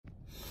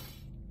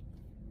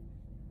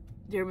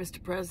Dear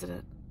Mr.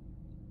 President,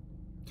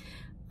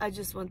 I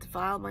just went to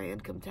file my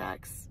income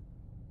tax.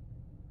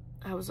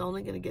 I was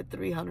only going to get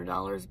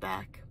 $300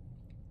 back.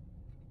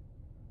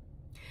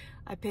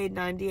 I paid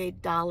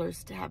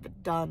 $98 to have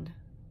it done.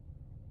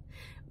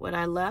 When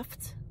I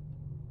left,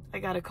 I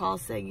got a call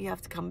saying you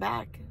have to come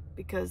back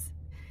because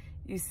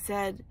you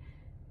said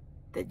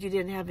that you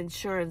didn't have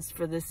insurance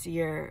for this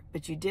year,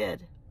 but you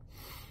did.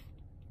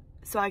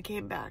 So I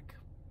came back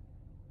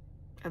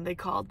and they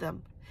called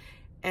them.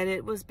 And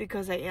it was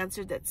because I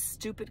answered that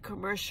stupid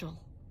commercial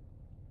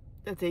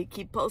that they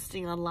keep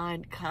posting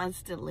online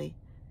constantly.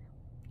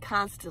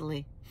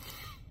 Constantly.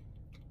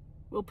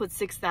 We'll put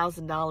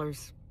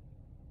 $6,000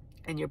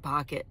 in your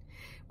pocket.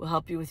 We'll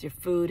help you with your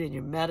food and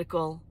your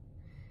medical.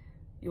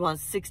 You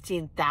want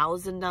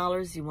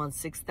 $16,000? You want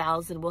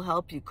 $6,000? We'll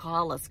help you.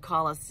 Call us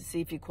to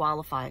see if you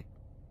qualify.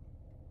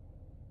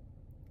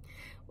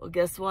 Well,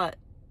 guess what?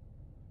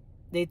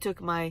 They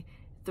took my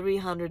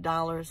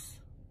 $300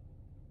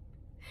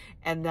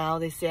 and now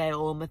they say I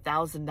owe them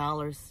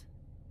 $1,000.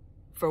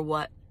 For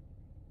what?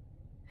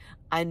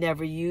 I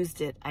never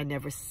used it. I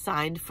never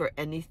signed for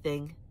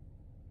anything.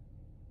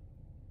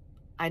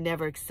 I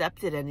never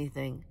accepted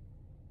anything.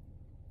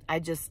 I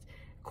just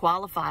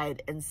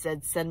qualified and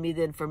said, send me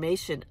the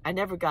information. I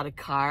never got a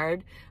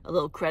card, a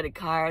little credit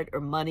card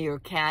or money or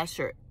cash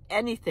or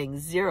anything,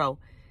 zero.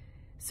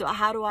 So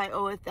how do I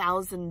owe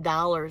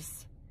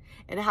 $1,000?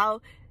 And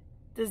how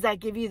does that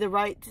give you the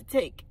right to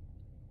take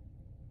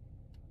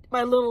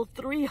my little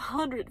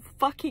 $300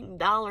 fucking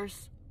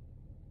dollars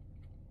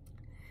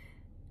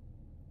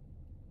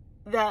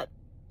that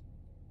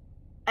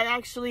I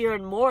actually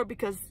earn more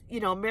because, you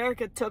know,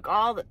 America took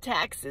all the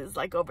taxes,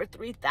 like over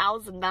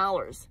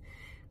 $3,000.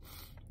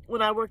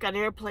 When I work on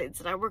airplanes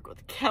and I work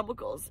with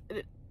chemicals, and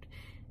it,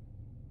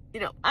 you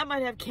know, I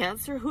might have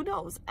cancer. Who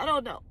knows? I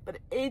don't know. But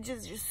it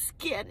ages your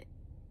skin.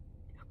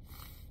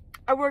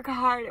 I work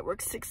hard. I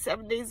work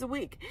 6-7 days a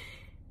week.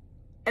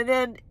 And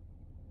then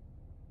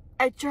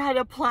I try to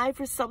apply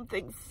for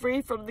something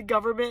free from the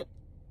government.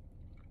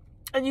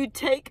 And you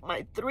take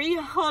my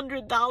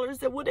 $300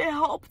 that would have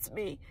helped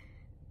me.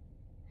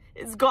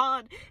 It's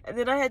gone. And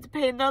then I had to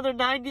pay another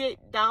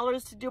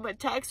 $98 to do my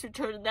tax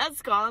return. And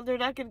that's gone. They're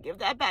not going to give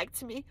that back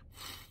to me.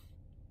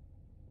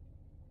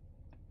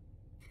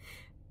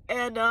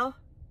 And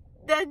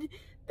then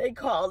they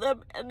call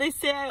them and they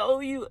say I owe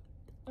you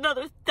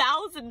another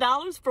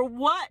 $1,000 for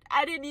what?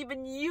 I didn't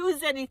even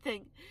use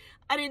anything.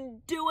 I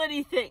didn't do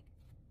anything.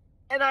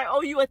 And I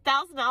owe you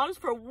 $1,000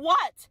 for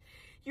what?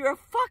 You're a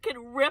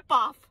fucking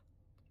ripoff.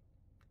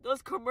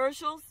 Those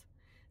commercials,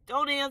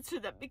 don't answer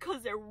them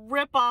because they're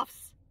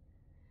ripoffs.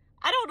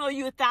 I don't owe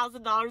you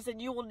 $1,000 and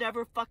you will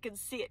never fucking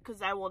see it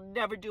because I will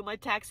never do my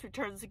tax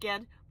returns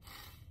again.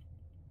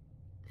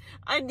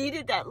 I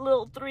needed that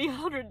little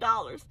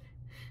 $300.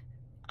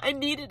 I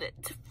needed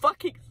it to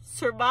fucking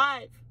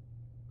survive.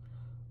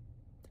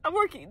 I'm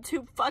working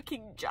 2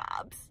 fucking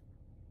jobs.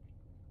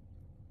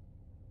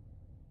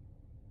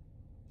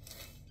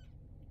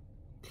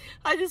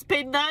 I just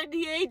paid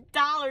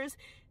 $98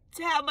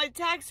 to have my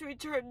tax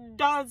return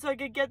done so I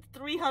could get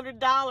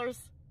 $300.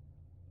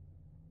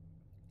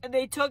 And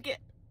they took it.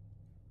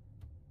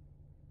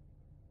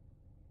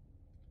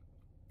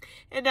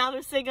 And now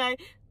they're saying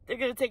they're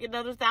going to take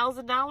another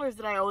 $1,000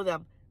 that I owe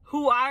them.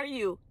 Who are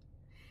you?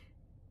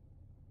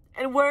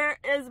 And where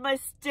is my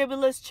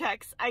stimulus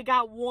checks? I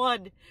got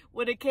 1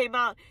 when it came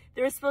out.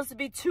 There was supposed to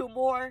be 2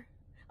 more.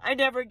 I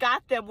never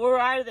got them. Where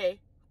are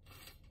they?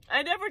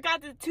 I never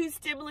got the 2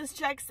 stimulus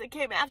checks that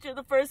came after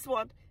the first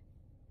one.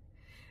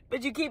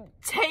 But you keep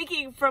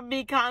taking from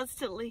me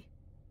constantly.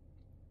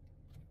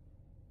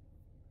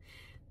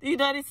 The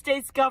United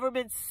States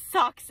government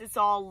sucks. It's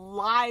all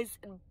lies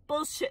and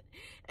bullshit.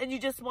 And you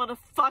just want to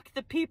fuck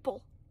the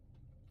people.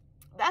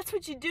 That's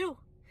what you do.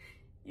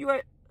 You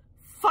are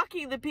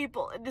fucking the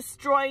people and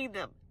destroying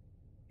them.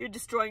 You're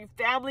destroying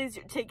families.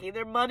 You're taking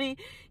their money.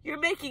 You're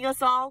making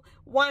us all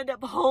wind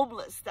up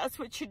homeless. That's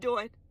what you're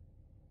doing.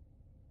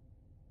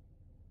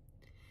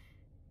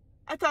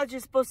 I thought you're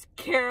supposed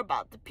to care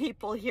about the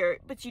people here,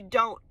 but you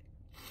don't.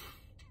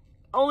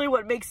 Only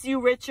what makes you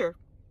richer.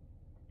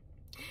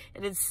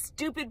 And then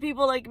stupid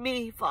people like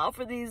me fall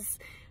for these,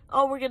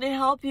 oh, we're going to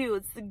help you.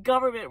 It's the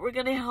government. We're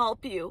going to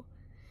help you.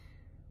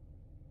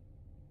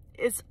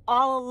 It's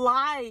all a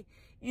lie.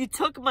 You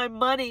took my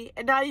money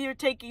and now you're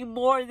taking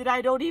more that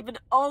I don't even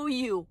owe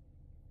you.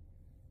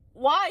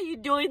 Why are you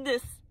doing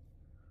this?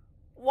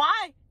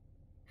 Why?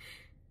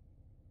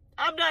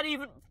 I'm not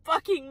even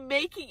fucking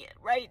making it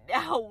right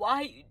now.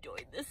 Why are you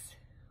doing this?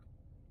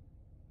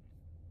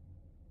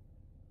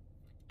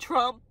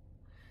 Trump,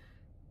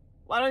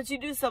 why don't you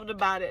do something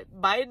about it?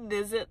 Biden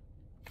isn't.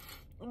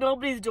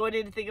 Nobody's doing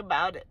anything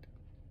about it.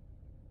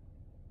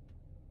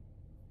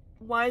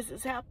 Why is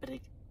this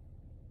happening?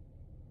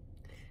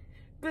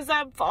 Because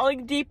I'm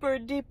falling deeper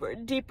and deeper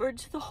and deeper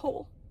into the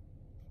hole.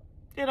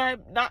 And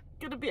I'm not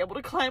going to be able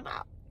to climb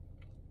out.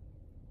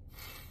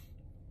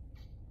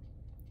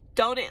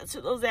 Don't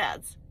answer those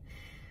ads.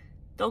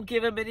 Don't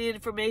give them any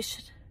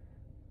information.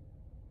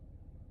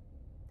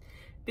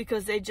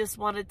 because they just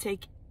want to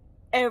take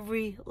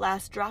every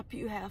last drop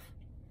you have.